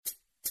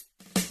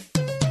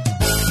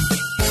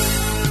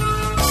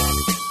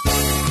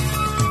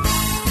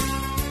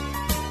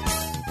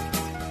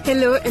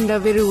Hello and a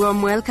very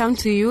warm welcome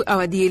to you,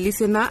 our dear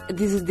listener.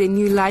 This is the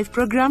new live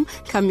program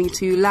coming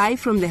to you live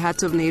from the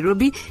heart of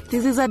Nairobi.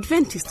 This is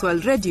Adventist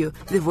World Radio,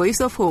 the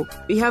voice of hope.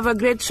 We have a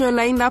great show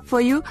lined up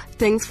for you.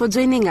 Thanks for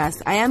joining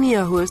us. I am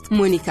your host,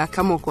 Monica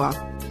Kamokwa.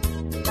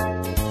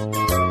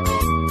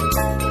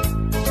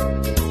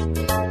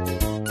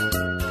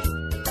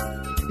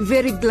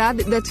 Very glad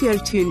that you are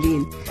tuned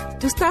in.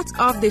 To start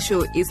off the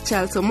show is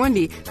Charles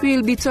Omondi, who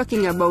will be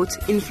talking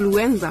about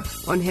influenza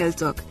on Health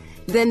Talk.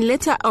 Then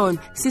later on,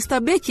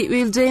 Sister Becky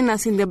will join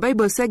us in the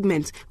Bible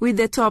segment with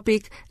the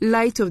topic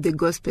Light of the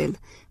Gospel.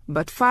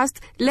 But first,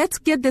 let's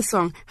get the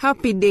song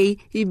Happy Day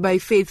by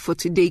Faith for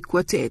Today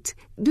Quartet.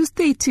 Do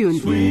stay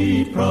tuned.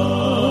 Sweet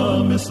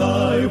promise,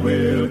 I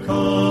will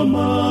come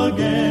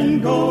again,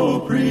 go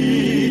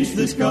preach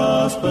this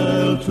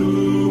gospel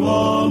to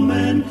all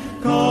men.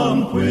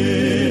 Come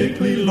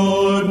quickly,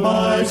 Lord,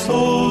 my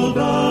soul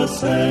does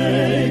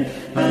say,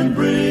 and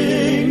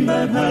bring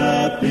that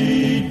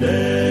happy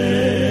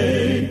day.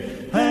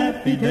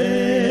 Happy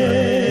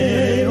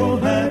day, oh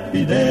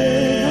happy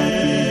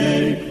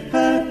day,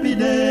 happy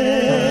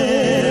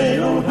day,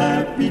 oh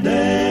happy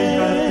day,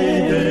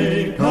 happy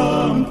day.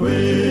 Come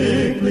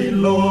quickly,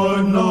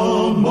 Lord,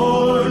 no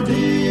more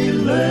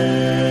delay.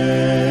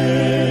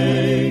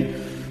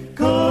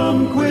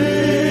 Come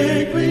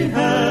quickly,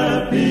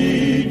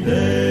 happy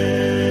day.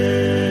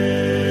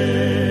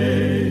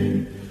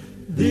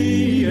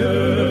 The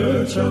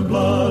earth shall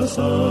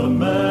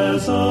blossom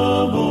as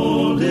of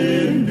old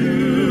in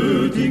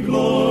beauty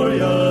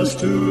glorious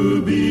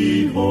to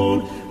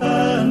behold,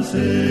 and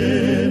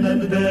sin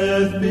and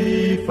death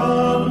be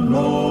found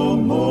no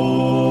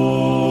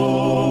more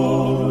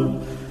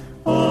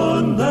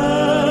on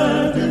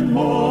that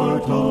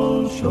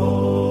immortal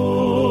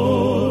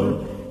shore.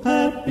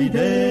 Happy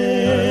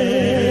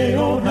day,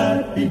 oh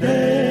happy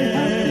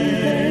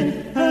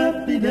day,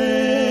 happy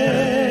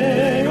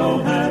day, oh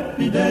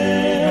happy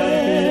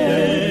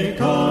day.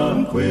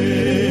 Come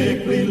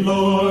quickly,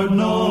 Lord,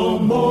 no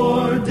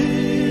more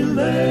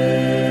delay.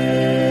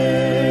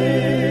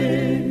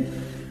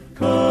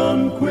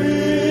 Come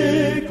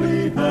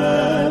quickly,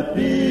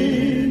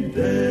 happy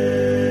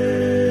day.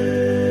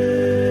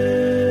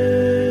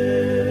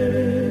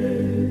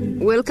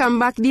 Welcome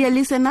back, dear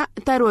listener.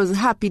 That was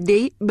Happy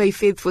Day by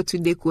Faith for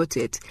Today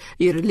Quartet.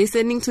 You're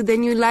listening to the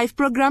new live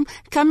program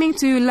coming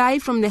to you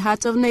live from the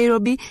heart of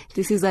Nairobi.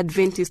 This is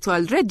Adventist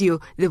World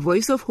Radio, the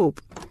voice of hope.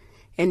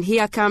 And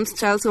here comes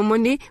Charles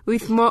Omondi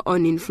with more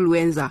on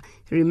influenza.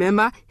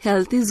 Remember,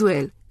 health is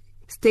well.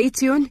 Stay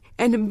tuned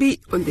and be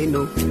on the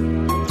know.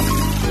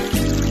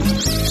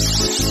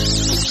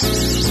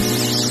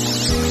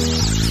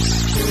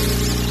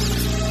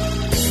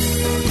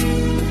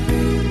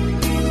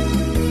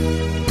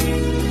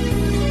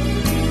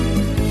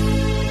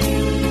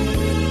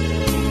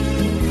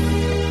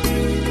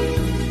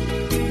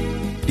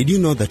 Did you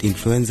know that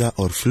influenza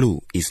or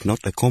flu is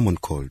not a common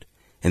cold,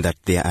 and that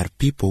there are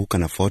people who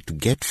can afford to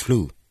get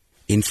flu?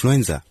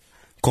 Influenza,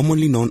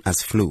 commonly known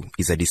as flu,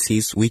 is a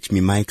disease which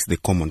mimics the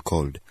common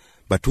cold,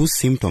 but whose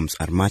symptoms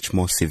are much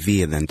more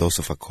severe than those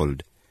of a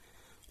cold.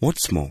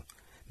 What's more,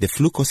 the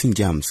flu-causing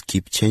germs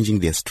keep changing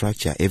their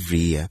structure every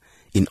year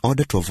in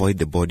order to avoid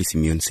the body's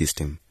immune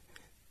system.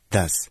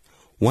 Thus,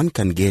 one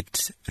can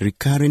get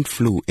recurrent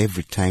flu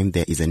every time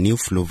there is a new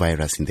flu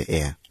virus in the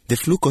air. The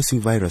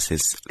flu-causing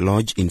viruses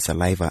lodge in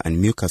saliva and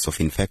mucus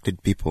of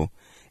infected people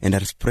and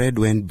are spread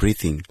when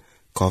breathing,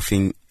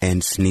 coughing,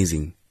 and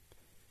sneezing.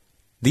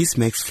 This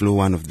makes flu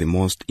one of the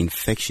most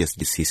infectious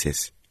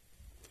diseases.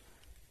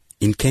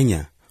 In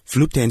Kenya,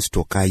 flu tends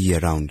to occur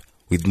year-round,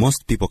 with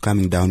most people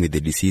coming down with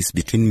the disease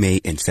between May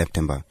and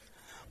September.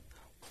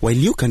 While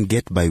you can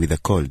get by with a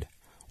cold,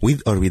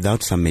 with or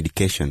without some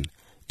medication,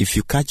 if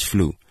you catch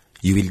flu,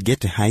 you will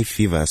get a high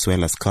fever as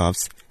well as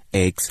coughs,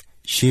 aches,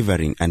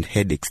 shivering, and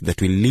headaches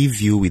that will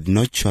leave you with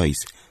no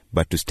choice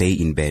but to stay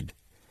in bed.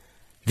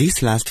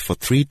 This lasts for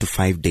 3 to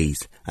 5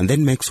 days and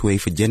then makes way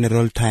for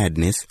general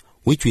tiredness,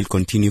 which will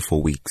continue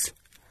for weeks.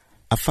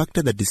 A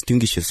factor that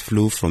distinguishes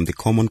flu from the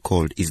common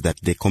cold is that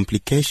the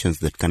complications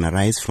that can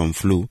arise from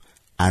flu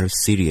are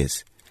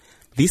serious.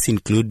 These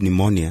include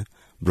pneumonia,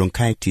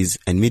 bronchitis,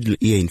 and middle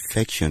ear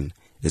infection,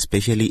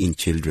 especially in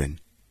children.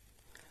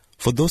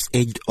 For those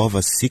aged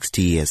over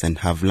 60 years and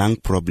have lung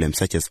problems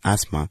such as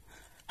asthma,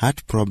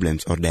 heart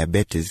problems, or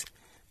diabetes,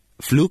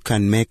 flu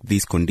can make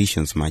these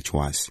conditions much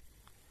worse.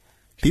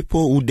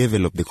 People who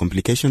develop the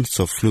complications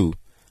of flu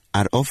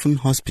are often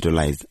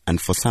hospitalized, and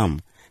for some,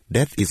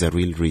 death is a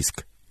real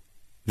risk.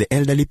 The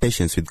elderly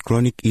patients with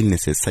chronic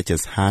illnesses such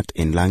as heart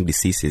and lung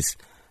diseases,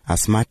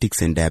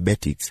 asthmatics and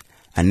diabetics,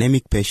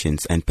 anemic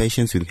patients, and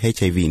patients with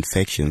HIV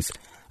infections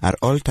are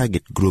all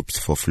target groups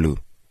for flu.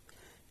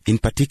 In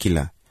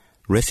particular,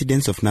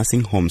 residents of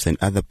nursing homes and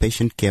other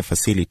patient care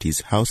facilities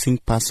housing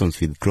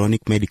persons with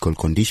chronic medical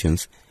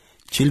conditions,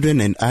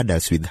 children and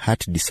adults with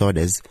heart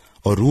disorders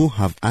or who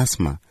have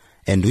asthma,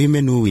 and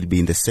women who will be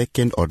in the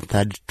second or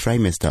third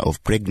trimester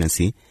of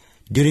pregnancy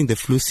during the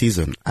flu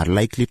season are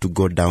likely to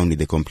go down with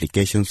the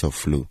complications of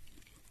flu.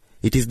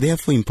 It is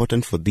therefore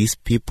important for these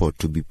people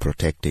to be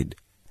protected.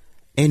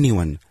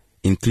 Anyone,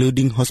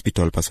 including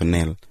hospital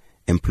personnel,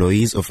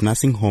 employees of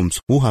nursing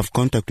homes who have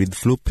contact with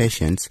flu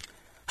patients,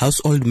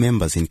 household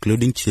members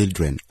including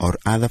children or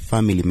other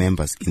family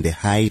members in the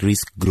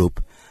high-risk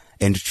group,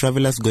 and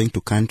travelers going to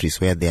countries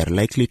where they are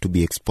likely to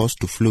be exposed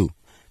to flu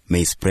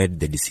may spread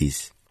the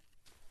disease.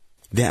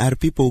 There are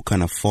people who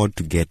can afford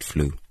to get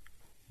flu.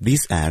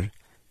 These are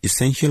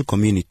essential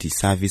community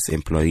service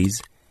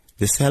employees,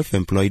 the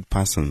self-employed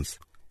persons,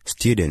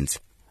 students,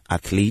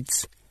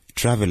 athletes,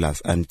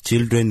 travelers, and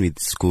children with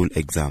school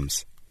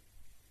exams.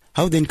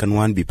 How then can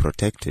one be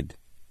protected?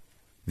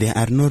 There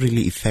are no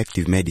really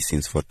effective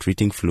medicines for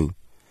treating flu,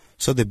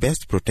 so the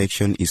best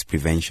protection is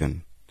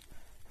prevention.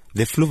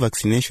 The flu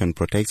vaccination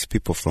protects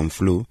people from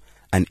flu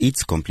and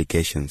its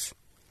complications.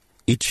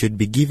 It should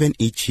be given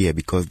each year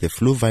because the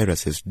flu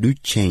viruses do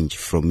change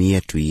from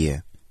year to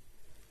year.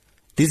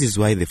 This is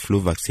why the flu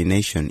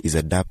vaccination is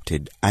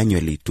adapted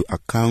annually to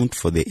account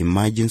for the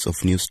emergence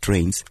of new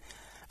strains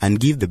and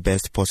give the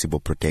best possible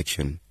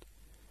protection.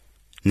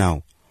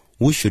 Now,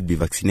 who should be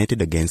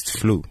vaccinated against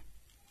flu?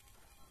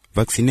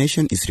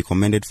 Vaccination is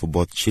recommended for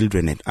both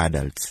children and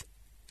adults.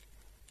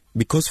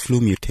 Because flu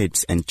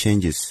mutates and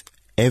changes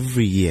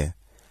every year,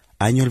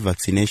 annual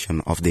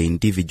vaccination of the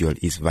individual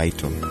is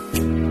vital.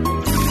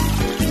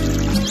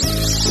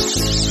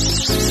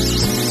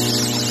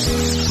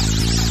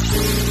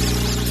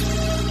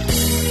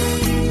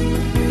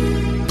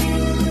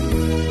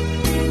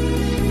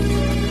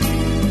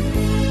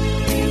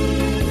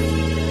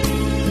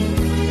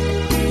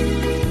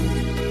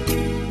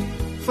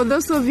 For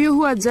those of you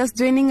who are just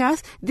joining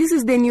us, this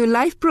is the New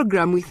Life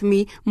program with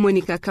me,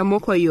 Monica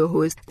Kamokwa, your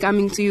host,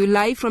 coming to you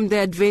live from the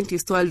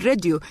Adventist World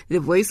Radio, the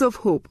voice of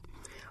hope.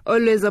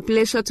 Always a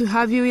pleasure to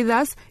have you with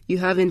us. You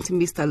haven't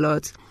missed a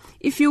lot.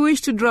 If you wish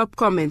to drop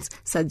comments,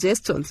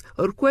 suggestions,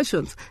 or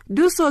questions,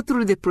 do so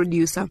through the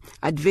producer,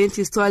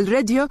 Adventist World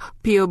Radio,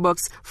 PO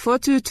Box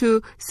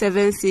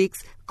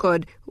 42276,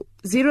 code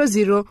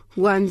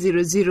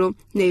 00100,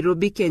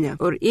 Nairobi, Kenya,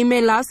 or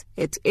email us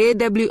at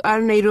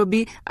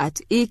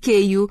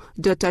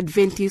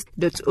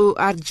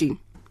awrnairobi@eku.adventist.org.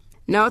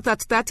 Now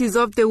that is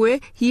off the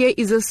way, here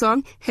is a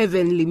song,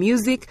 Heavenly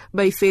Music,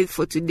 by Faith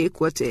for Today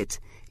Quartet.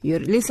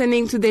 You're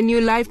listening to the New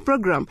Life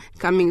program,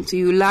 coming to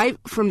you live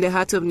from the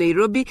heart of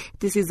Nairobi.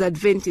 This is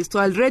Adventist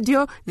World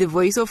Radio, the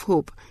voice of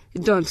hope.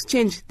 Don't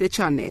change the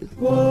channel.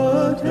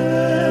 What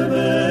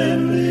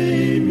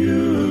heavenly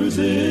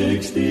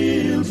music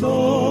steals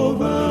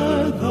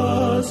over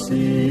the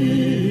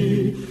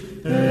sea,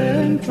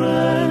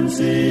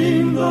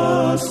 entrancing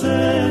the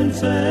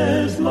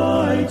senses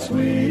like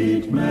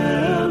sweet melody.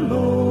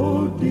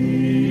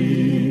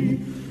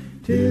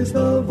 'Tis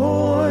the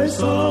voice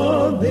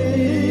of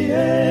the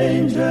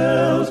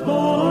angels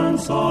borne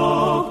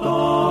soft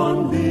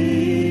on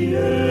the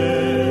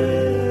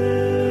air.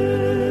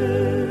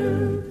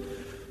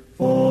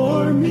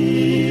 For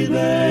me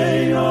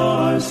they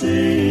are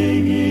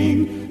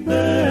singing,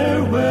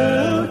 their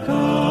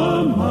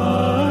welcome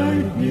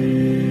I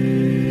hear.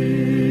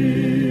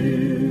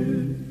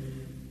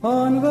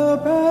 On the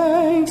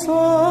banks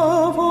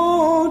of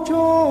old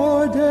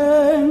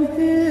Jordan,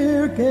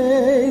 here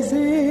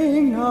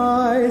gazing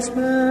I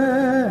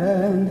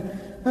stand,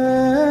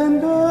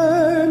 and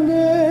earnestly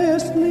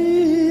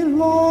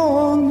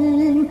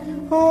longing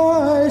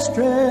I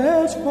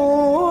stretch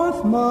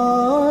forth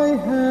my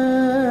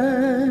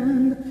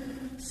hand.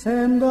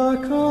 Send a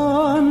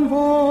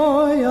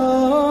convoy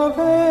of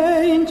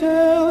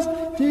angels,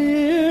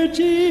 dear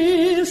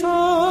Jesus,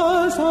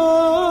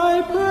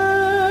 I pray.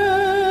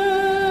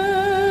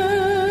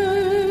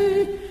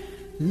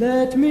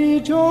 Let me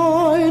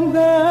join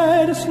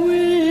that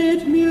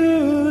sweet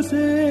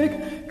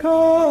music,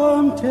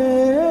 come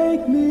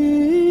take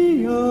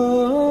me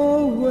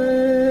away.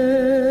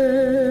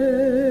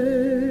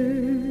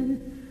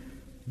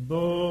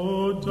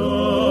 Though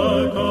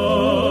dark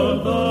are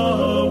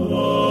the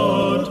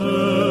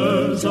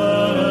waters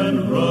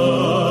and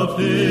rough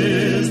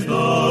is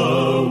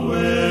the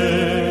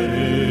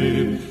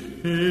way,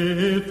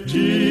 if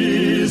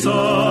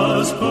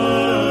Jesus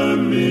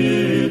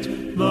permit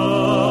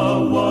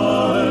the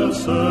wild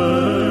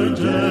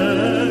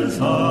surges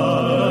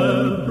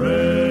I'll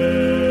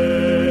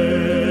brave.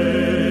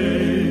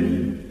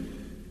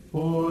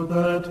 For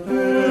that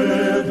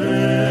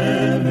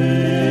heavenly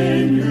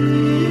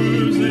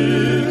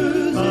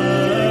music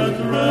hath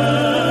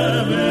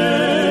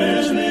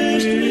ravished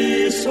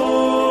me so,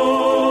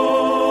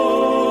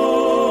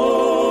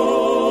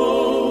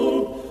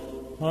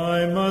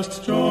 I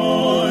must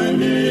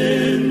join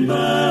in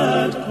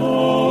that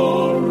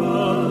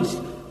chorus.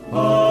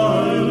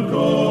 I'll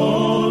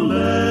go,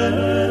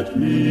 let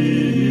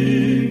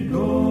me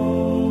go.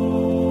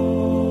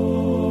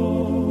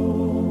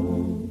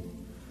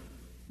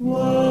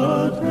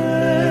 What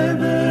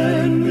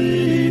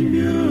heavenly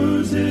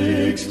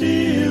music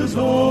steals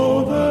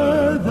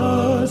over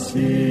the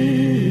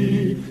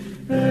sea,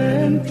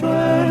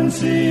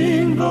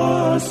 entrancing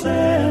the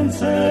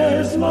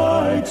senses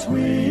like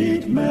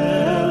sweet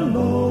melody.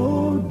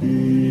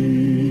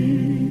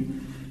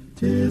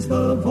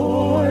 the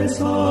voice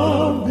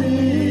of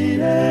the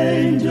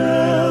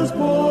angels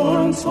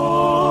borne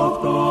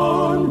soft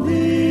on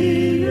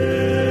the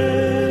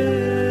air.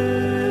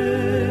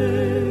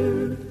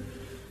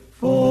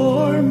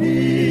 For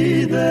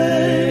me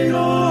they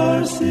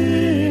are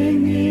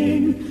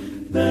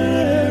singing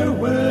their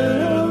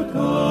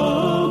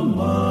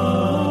welcome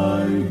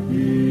I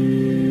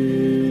hear.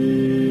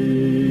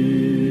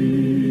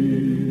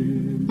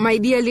 My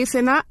dear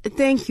listener,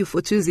 thank you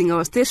for choosing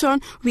our station.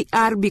 We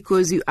are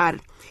because you are.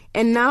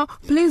 And now,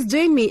 please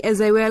join me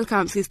as I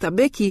welcome Sister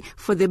Becky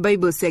for the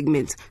Bible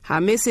segment. Her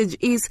message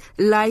is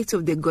Light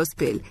of the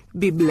Gospel.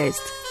 Be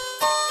blessed.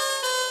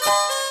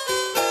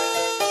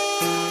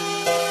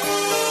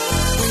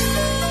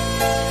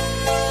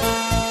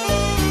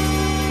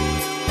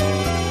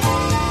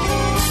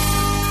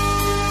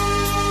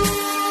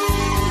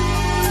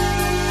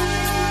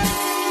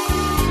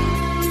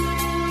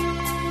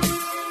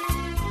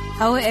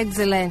 How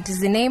excellent is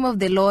the name of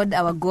the Lord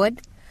our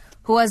God,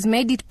 who has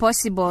made it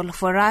possible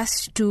for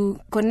us to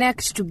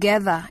connect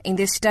together in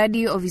the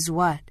study of His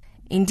Word.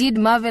 Indeed,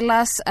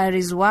 marvelous are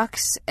His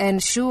works,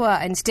 and sure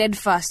and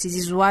steadfast is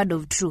His word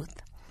of truth.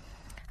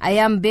 I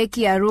am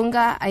Becky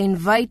Arunga. I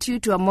invite you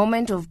to a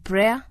moment of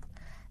prayer,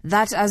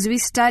 that as we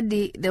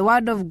study the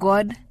Word of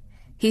God,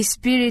 His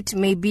Spirit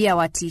may be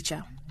our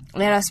teacher.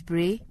 Let us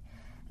pray.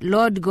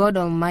 Lord God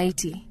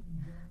Almighty,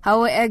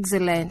 how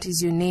excellent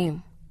is your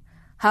name.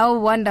 How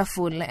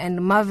wonderful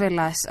and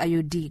marvelous are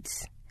your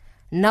deeds.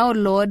 Now,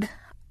 Lord,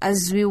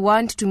 as we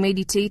want to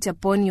meditate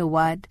upon your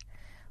word,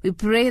 we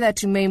pray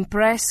that you may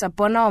impress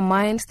upon our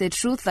minds the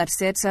truth that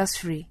sets us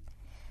free.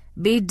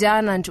 Be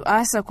done unto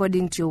us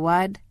according to your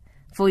word,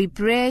 for we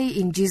pray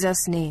in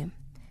Jesus' name.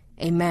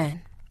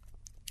 Amen.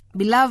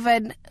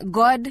 Beloved,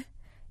 God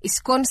is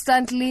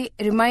constantly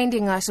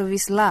reminding us of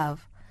His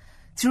love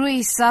through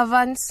His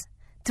servants,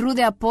 through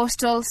the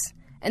apostles,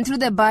 and through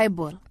the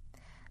Bible,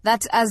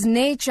 that as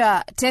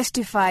nature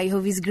testifies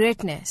of His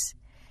greatness,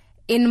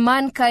 in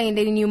mankind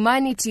and in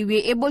humanity,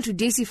 we are able to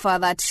decipher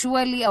that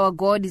surely our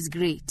God is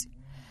great.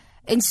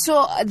 And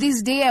so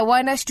this day I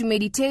want us to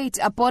meditate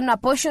upon a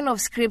portion of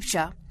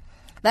Scripture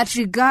that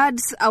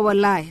regards our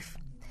life,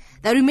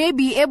 that we may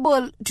be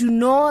able to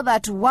know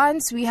that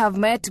once we have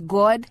met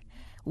God,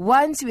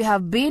 once we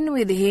have been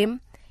with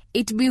Him,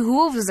 it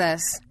behooves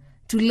us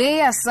to lay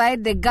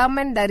aside the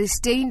garment that is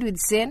stained with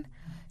sin,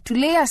 to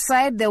lay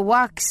aside the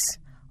works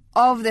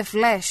of the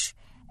flesh,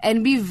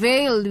 and be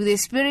veiled with the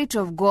Spirit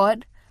of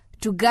God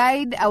to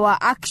guide our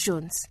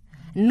actions.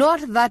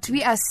 Not that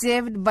we are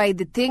saved by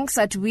the things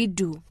that we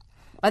do,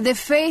 but the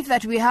faith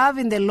that we have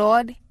in the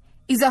Lord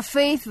is a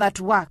faith that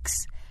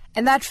works,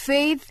 and that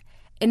faith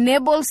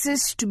enables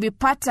us to be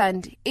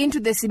patterned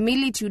into the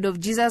similitude of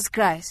Jesus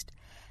Christ.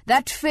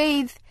 That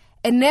faith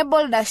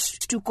enabled us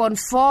to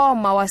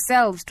conform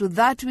ourselves to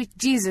that which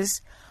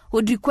Jesus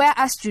would require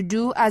us to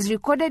do as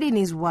recorded in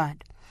His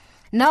Word.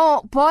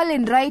 Now, Paul,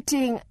 in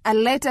writing a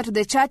letter to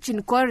the church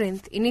in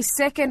Corinth, in his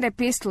second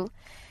epistle,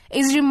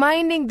 is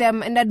reminding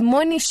them and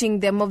admonishing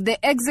them of the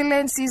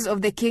excellencies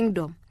of the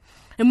kingdom,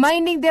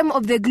 reminding them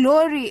of the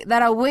glory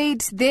that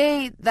awaits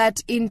they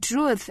that in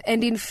truth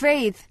and in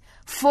faith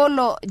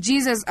follow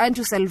Jesus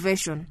unto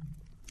salvation.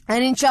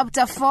 And in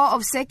chapter 4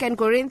 of 2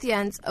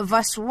 Corinthians,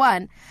 verse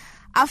 1,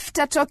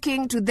 after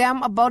talking to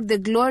them about the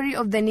glory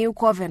of the new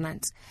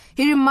covenant,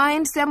 he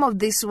reminds them of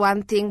this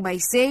one thing by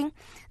saying,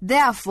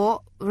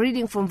 therefore,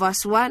 reading from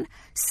verse 1,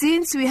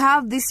 since we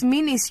have this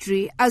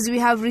ministry, as we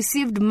have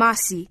received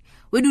mercy,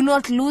 we do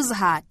not lose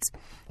heart.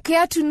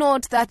 Care to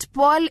note that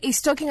Paul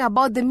is talking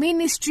about the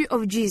ministry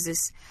of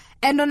Jesus,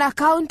 and on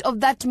account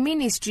of that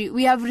ministry,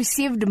 we have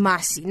received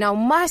mercy. Now,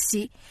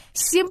 mercy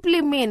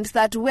simply means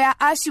that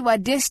whereas you are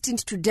destined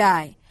to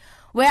die,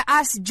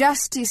 whereas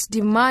justice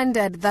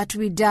demanded that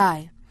we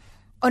die,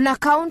 on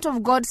account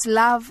of God's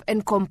love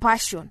and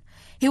compassion,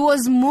 He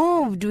was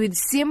moved with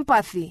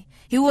sympathy.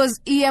 He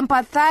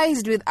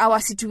empathized with our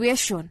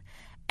situation.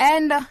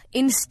 And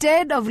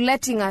instead of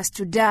letting us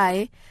to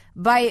die,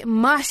 by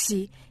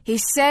mercy, He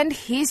sent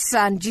His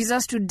Son,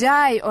 Jesus, to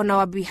die on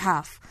our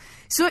behalf.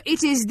 So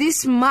it is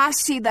this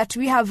mercy that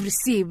we have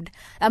received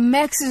that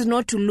makes us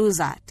not to lose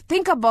heart.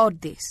 Think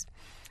about this.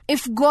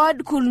 If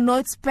God could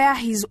not spare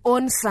His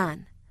own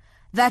Son,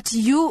 that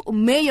you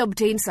may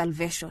obtain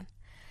salvation,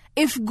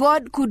 if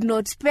God could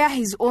not spare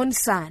His own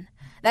Son,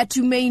 that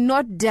you may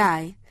not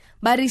die,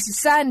 but His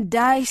Son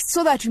dies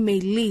so that you may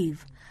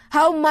live,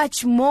 how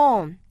much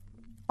more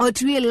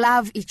ought we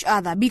love each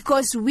other,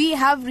 because we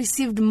have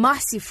received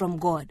mercy from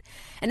God?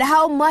 And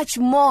how much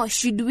more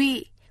should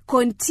we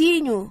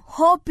continue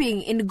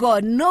hoping in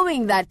God,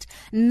 knowing that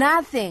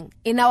nothing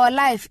in our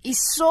life is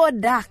so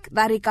dark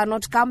that He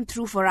cannot come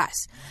through for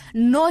us.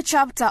 No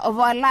chapter of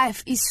our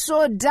life is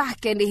so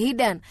dark and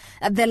hidden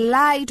that the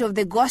light of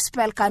the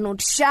gospel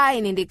cannot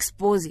shine and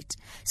expose it.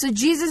 So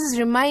Jesus is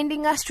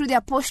reminding us through the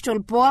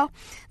Apostle Paul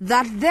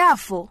that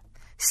therefore,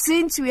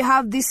 since we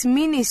have this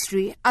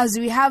ministry, as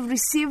we have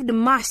received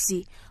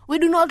mercy, we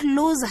do not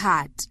lose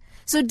heart.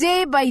 So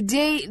day by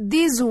day,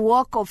 this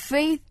walk of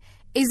faith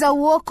is a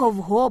walk of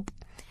hope.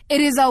 It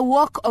is a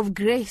walk of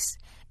grace.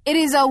 It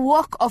is a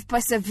walk of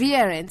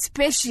perseverance,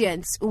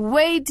 patience,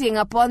 waiting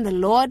upon the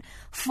Lord,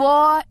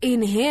 for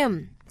in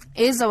Him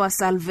is our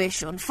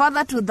salvation.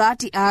 Further to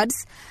that he adds,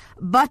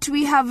 but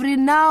we have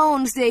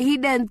renounced the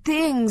hidden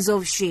things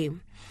of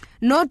shame,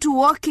 not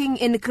walking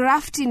in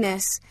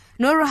craftiness,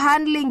 nor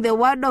handling the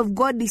word of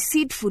God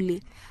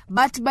deceitfully,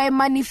 but by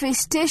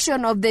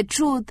manifestation of the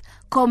truth,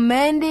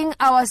 commending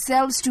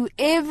ourselves to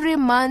every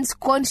man's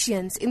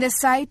conscience in the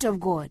sight of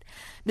God.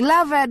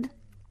 Beloved,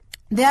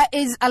 there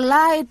is a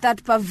light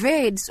that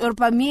pervades or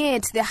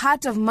permeates the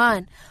heart of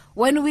man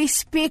when we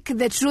speak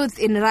the truth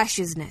in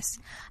righteousness.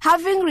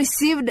 Having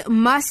received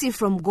mercy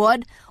from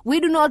God,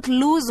 we do not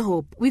lose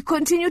hope. We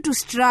continue to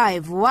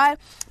strive. Why?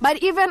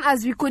 But even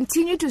as we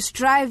continue to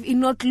strive in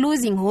not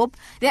losing hope,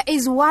 there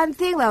is one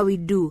thing that we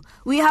do.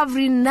 We have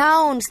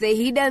renounced the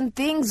hidden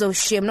things of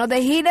shame. Now,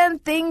 the hidden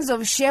things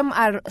of shame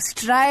are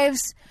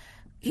strifes,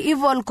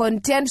 evil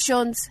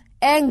contentions,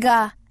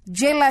 anger,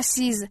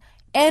 jealousies,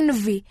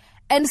 envy,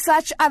 and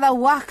such other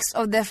works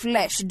of the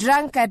flesh,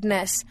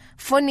 drunkenness,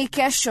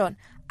 fornication,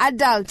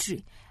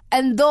 adultery,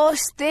 and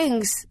those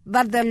things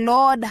that the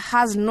Lord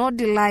has no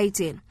delight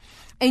in.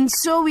 And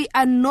so we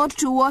are not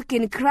to walk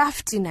in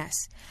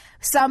craftiness.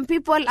 Some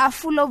people are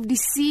full of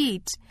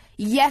deceit,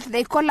 yet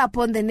they call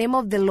upon the name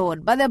of the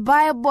Lord. But the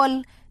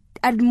Bible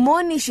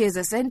admonishes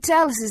us and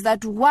tells us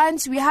that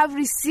once we have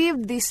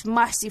received this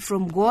mercy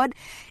from God,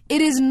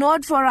 it is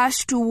not for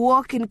us to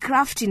walk in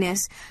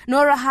craftiness,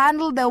 nor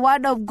handle the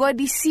word of God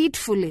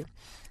deceitfully.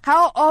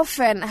 How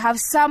often have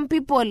some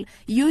people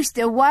used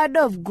the word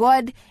of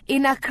God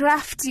in a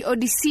crafty or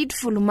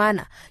deceitful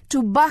manner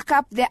to back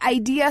up their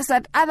ideas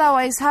that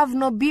otherwise have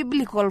no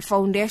biblical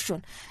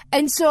foundation?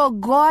 And so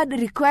God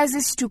requires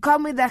us to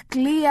come with a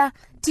clear,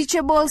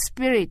 teachable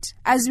spirit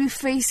as we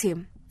face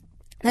Him,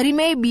 that He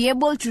may be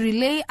able to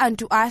relay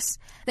unto us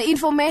the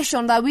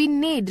information that we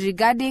need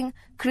regarding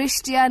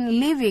Christian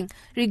living,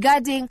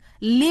 regarding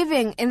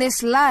living in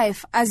this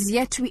life as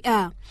yet we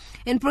are.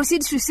 And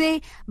proceeds to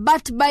say,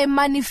 but by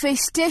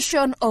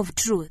manifestation of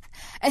truth.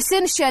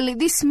 Essentially,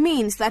 this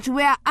means that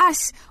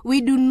whereas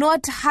we do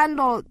not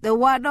handle the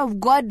word of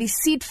God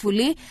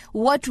deceitfully,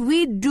 what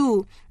we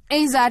do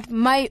is that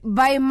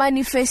by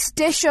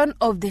manifestation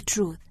of the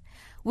truth.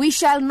 We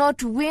shall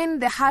not win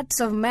the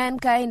hearts of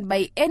mankind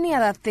by any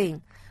other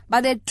thing,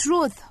 but the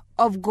truth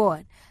of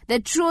God, the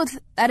truth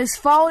that is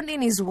found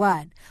in His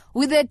word.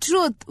 With the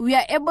truth, we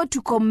are able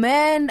to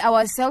commend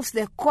ourselves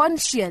the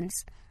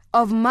conscience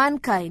of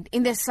mankind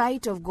in the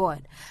sight of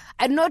God.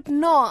 I do not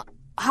know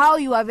how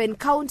you have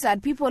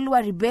encountered people who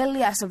are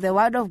rebellious of the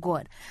word of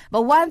God,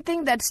 but one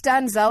thing that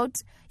stands out,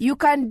 you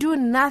can do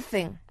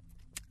nothing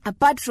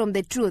apart from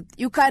the truth.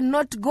 You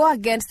cannot go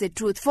against the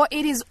truth, for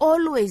it is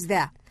always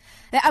there.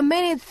 There are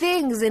many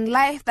things in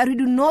life that we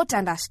do not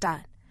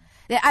understand.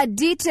 There are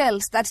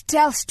details that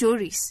tell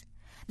stories.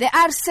 There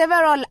are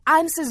several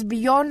answers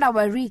beyond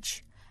our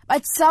reach,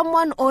 but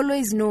someone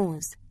always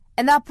knows,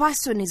 and that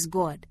person is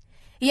God.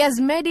 He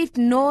has made it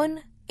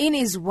known in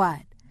His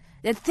word.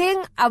 The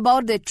thing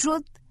about the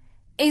truth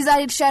is that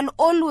it shall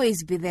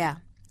always be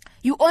there.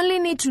 You only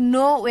need to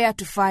know where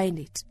to find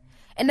it.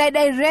 And I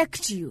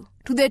direct you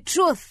to the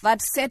truth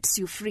that sets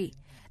you free,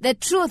 the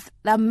truth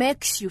that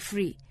makes you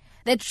free,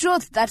 the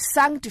truth that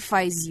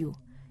sanctifies you.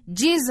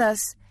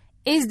 Jesus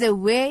is the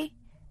way,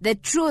 the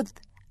truth,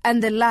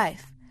 and the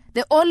life,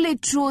 the only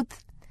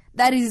truth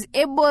that is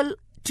able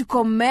to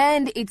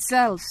commend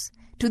itself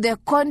to the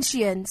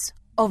conscience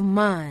of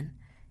man.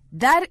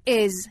 That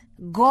is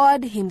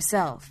God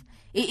Himself.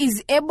 He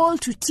is able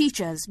to teach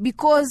us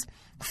because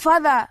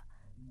Father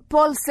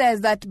Paul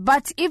says that,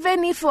 but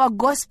even if our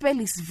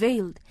gospel is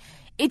veiled,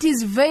 it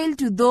is veiled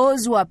to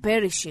those who are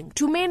perishing.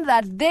 To mean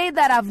that they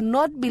that have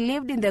not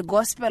believed in the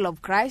gospel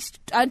of Christ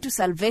unto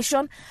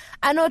salvation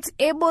are not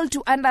able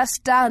to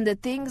understand the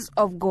things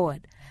of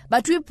God.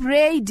 But we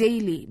pray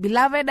daily.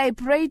 Beloved, I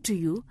pray to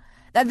you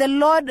that the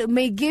Lord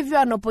may give you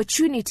an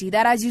opportunity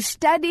that as you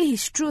study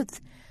His truth,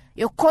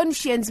 your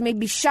conscience may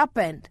be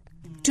sharpened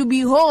to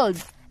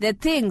behold the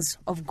things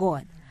of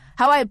God.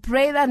 How I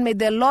pray that may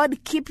the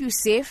Lord keep you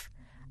safe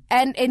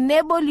and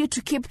enable you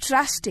to keep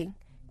trusting,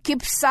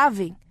 keep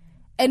serving,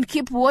 and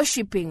keep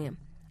worshiping Him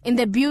in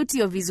the beauty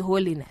of His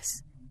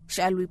holiness.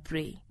 Shall we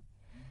pray?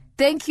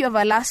 Thank you,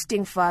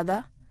 everlasting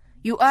Father.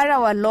 You are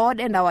our Lord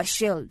and our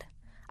shield,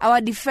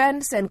 our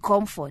defense and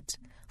comfort.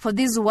 For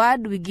this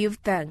word we give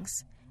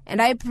thanks.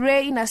 And I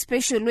pray in a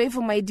special way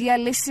for my dear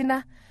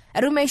listener,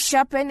 that you may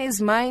sharpen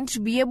his mind to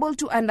be able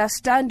to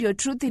understand your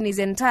truth in his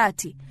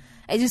entirety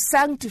as you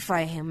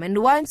sanctify him. And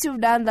once you've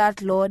done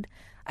that, Lord,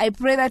 I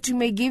pray that you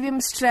may give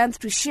him strength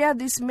to share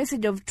this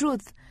message of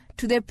truth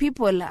to the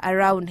people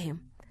around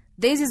him.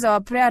 This is our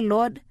prayer,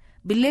 Lord,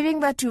 believing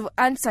that you've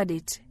answered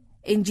it.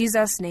 In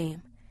Jesus'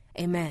 name,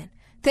 amen.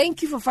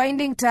 Thank you for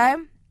finding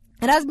time.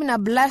 It has been a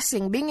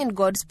blessing being in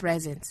God's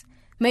presence.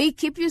 May He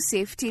keep you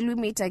safe till we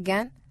meet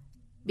again.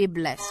 Be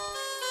blessed.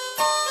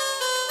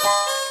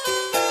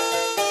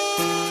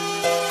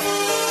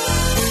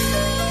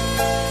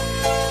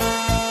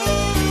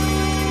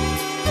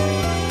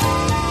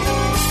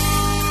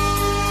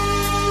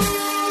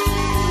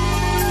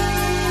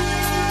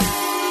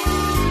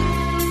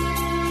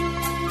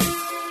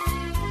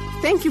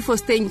 Thank you for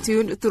staying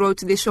tuned throughout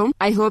the show.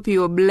 I hope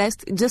you are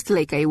blessed just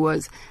like I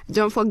was.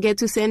 Don't forget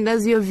to send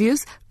us your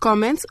views,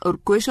 comments, or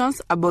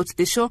questions about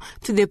the show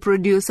to the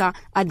producer,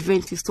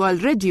 Adventist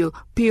World Radio,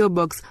 PO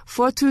Box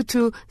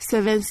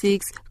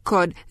 42276,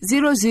 code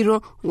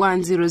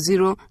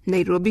 00100,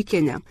 Nairobi,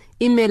 Kenya.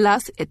 Email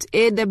us at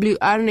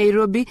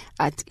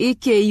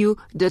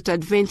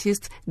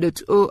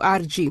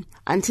awrnairobi@eku.adventist.org.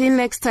 Until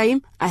next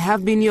time, I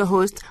have been your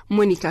host,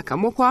 Monica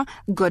Kamokwa.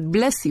 God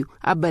bless you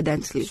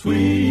abundantly.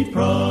 Sweet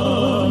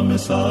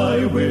promise,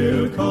 I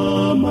will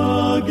come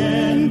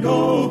again.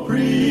 Go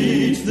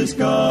preach this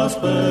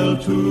gospel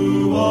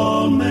to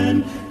all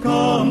men.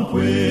 Come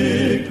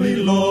quickly,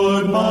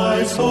 Lord,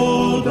 my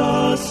soul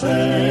does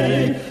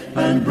say,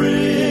 and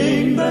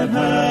bring that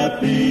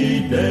happy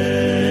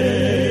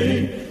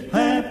day.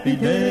 Happy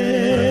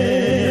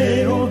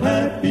day, oh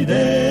happy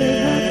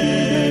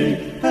day,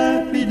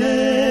 happy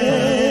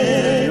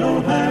day,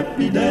 oh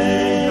happy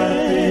day,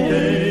 happy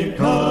day.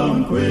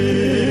 Come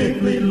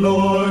quickly,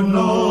 Lord,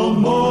 no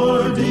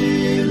more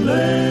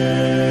delay.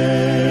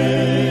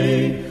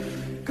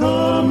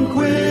 Come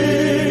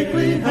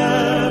quickly,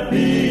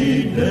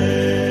 happy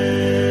day.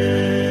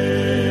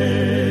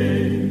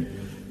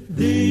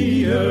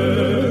 The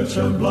earth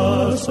shall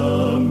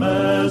blossom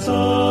as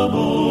of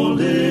old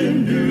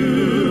in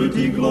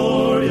beauty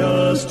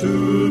glorious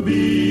to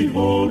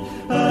behold,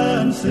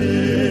 and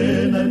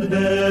sin and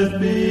death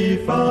be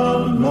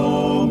found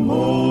no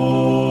more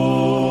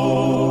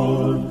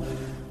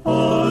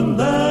on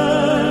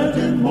that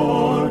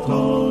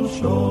immortal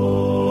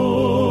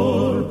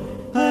shore.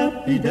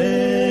 Happy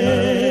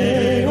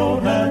day, oh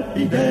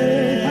happy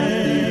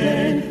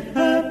day,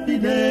 happy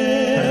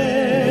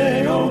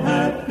day, oh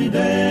happy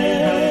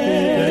day,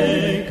 happy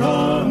day.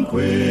 Come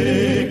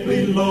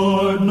quickly,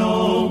 Lord,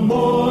 no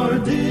more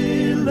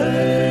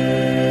delay.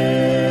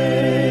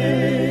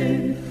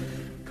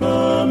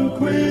 Come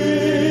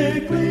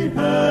quickly,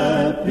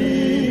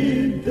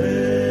 happy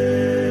day.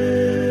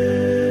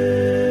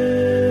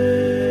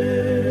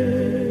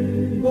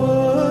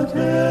 What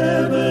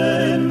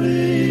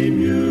heavenly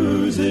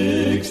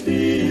music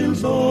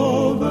steals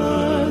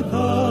over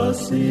the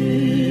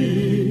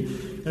sea,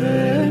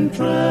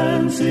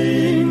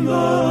 entrancing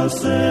the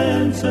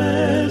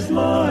senses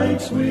like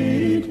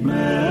sweet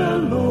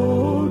melody.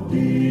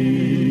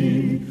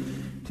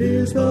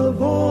 'Tis the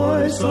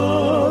voice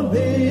of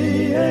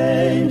the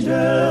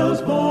angels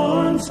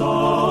borne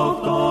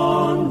soft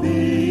on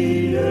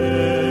the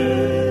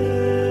air.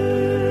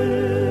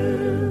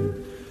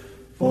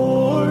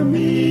 For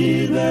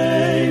me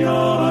they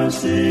are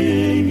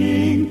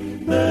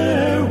singing,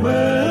 their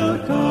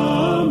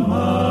welcome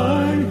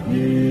I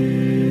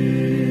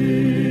hear.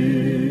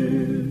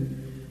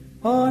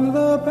 On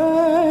the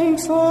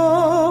banks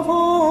of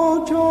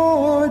old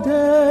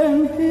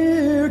Jordan,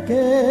 here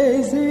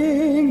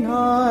gazing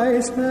I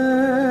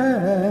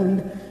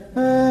stand,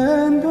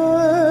 and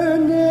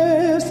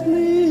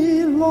earnestly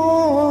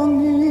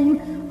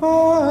longing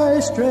I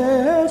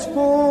stretch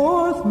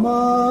forth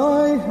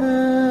my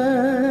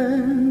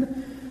hand.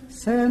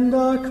 Send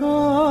a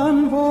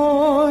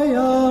convoy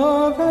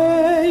of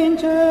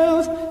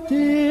angels,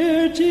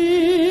 dear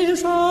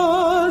Jesus,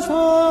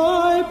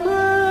 I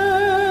pray.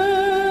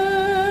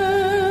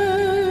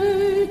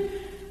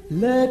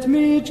 Let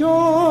me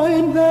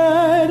join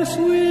that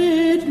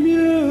sweet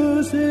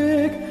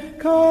music,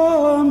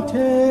 come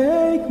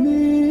take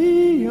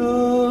me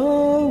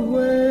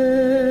away.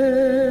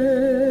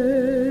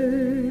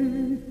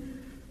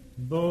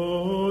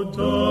 Though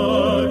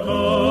dark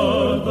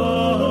are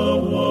the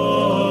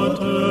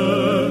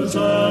waters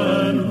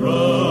and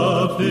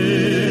rough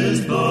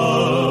is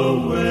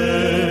the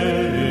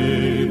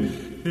way,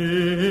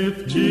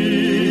 if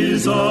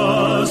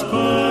Jesus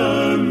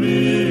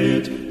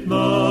permit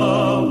the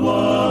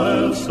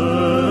wild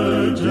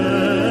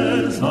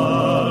surges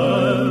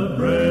I'll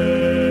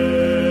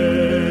brave.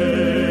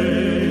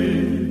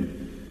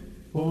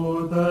 For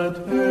that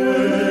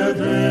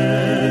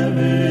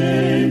heavenly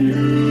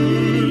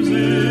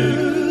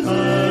music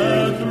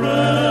hath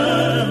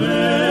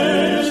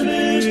ravished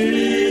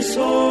me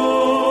so,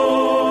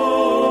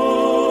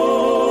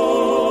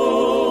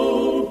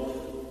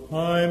 I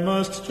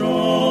must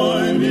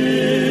join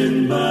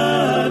in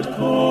that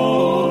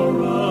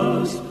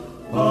chorus.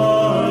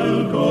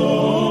 I'll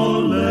go,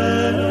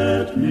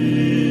 let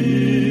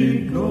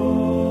me go.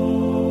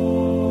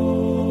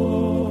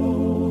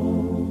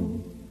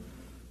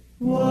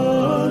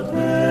 What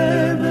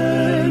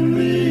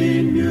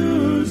heavenly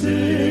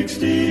music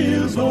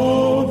steals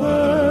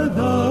over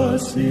the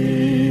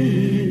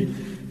sea,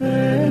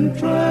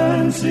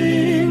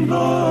 entrancing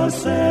the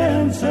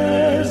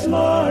senses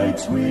like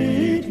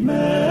sweet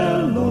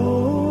melody.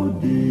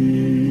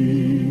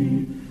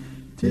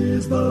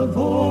 'Tis the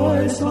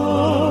voice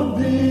of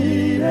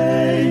the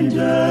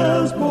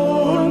angels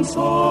borne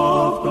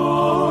soft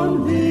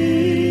on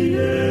the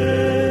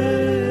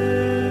air.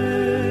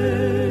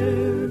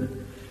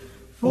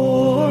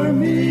 For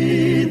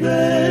me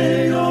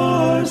they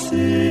are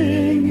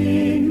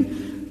singing,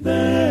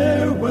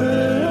 their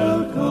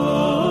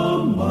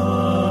welcome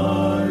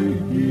I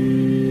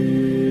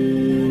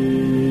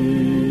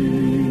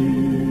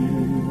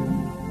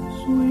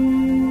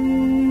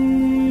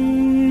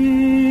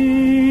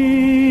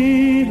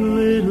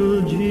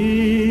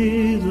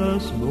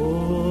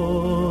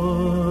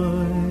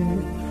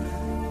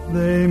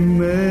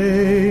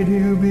made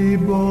you be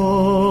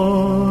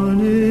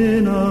born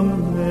in a manger.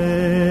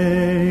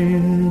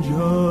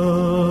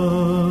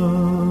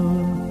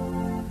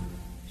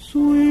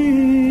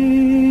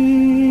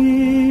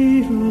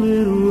 Sweet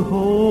little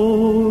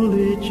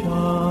holy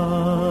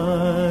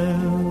child,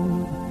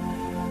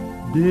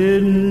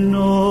 didn't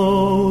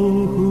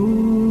know who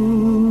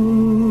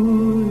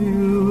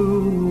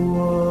you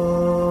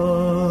were.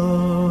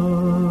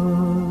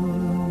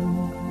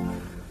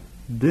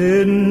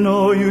 Didn't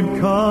know you'd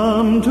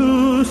come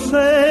to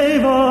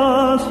save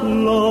us,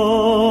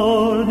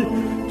 Lord,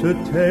 to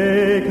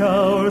take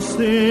our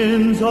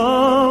sins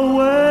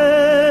away.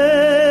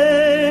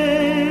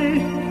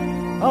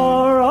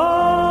 Our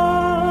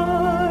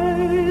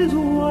eyes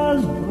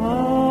was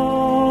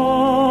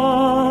blind,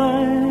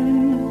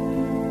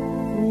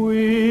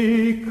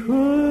 we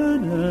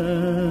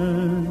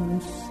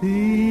couldn't see.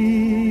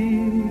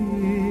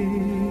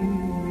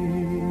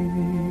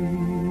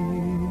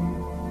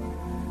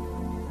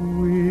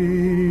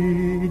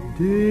 We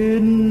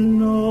didn't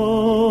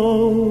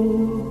know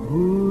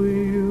who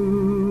you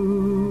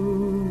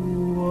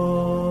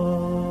were.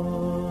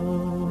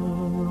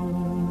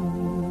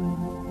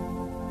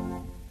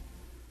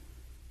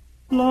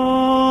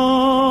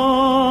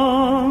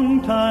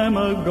 Long time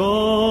ago,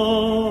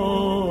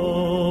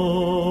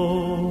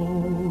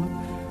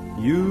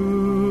 you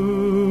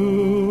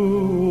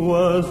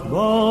was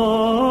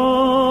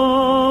born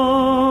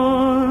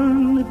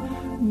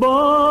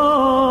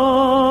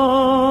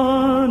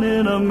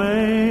in a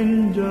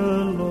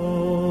manger,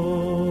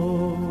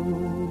 Lord.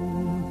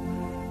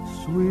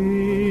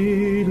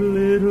 Sweet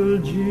little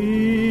Jesus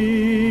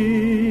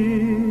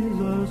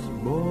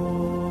boy.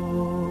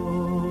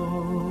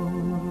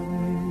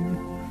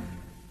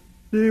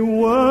 The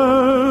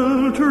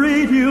world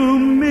treat you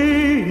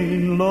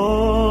mean,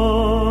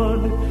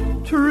 Lord,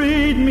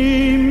 treat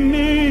me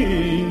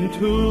mean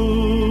too.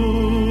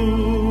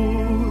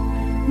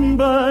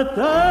 But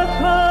that's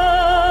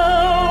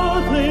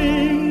how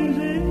things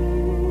is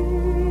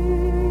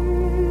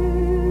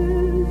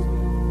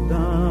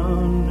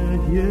down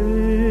here.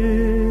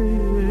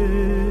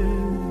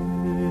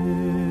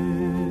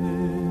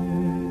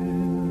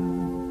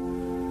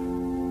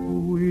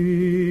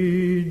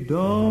 We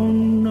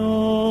don't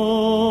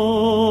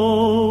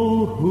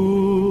know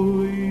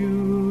who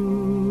you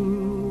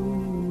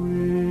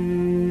is.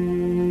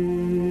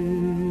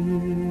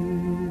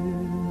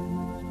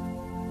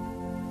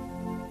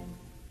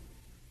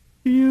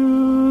 You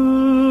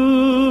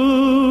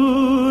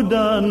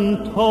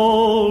done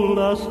told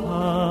us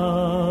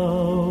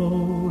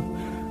how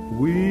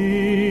we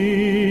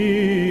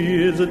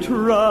is a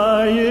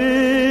trying,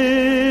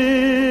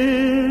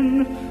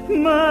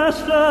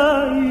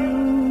 Master. You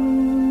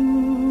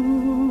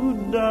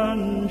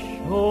done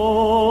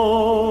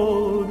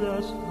showed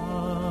us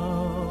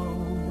how,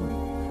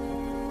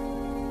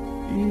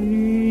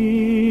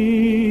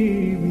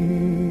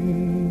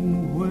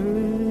 even when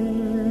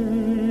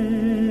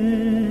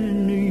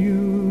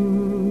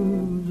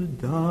you's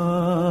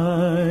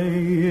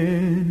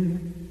dying.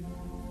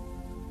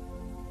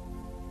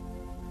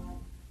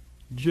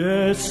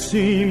 Just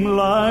seem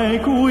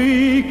like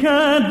we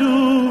can't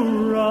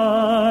do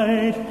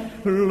right.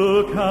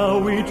 Look how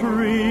we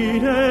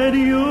treated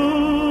you.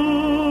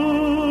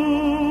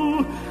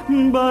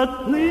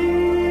 But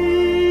please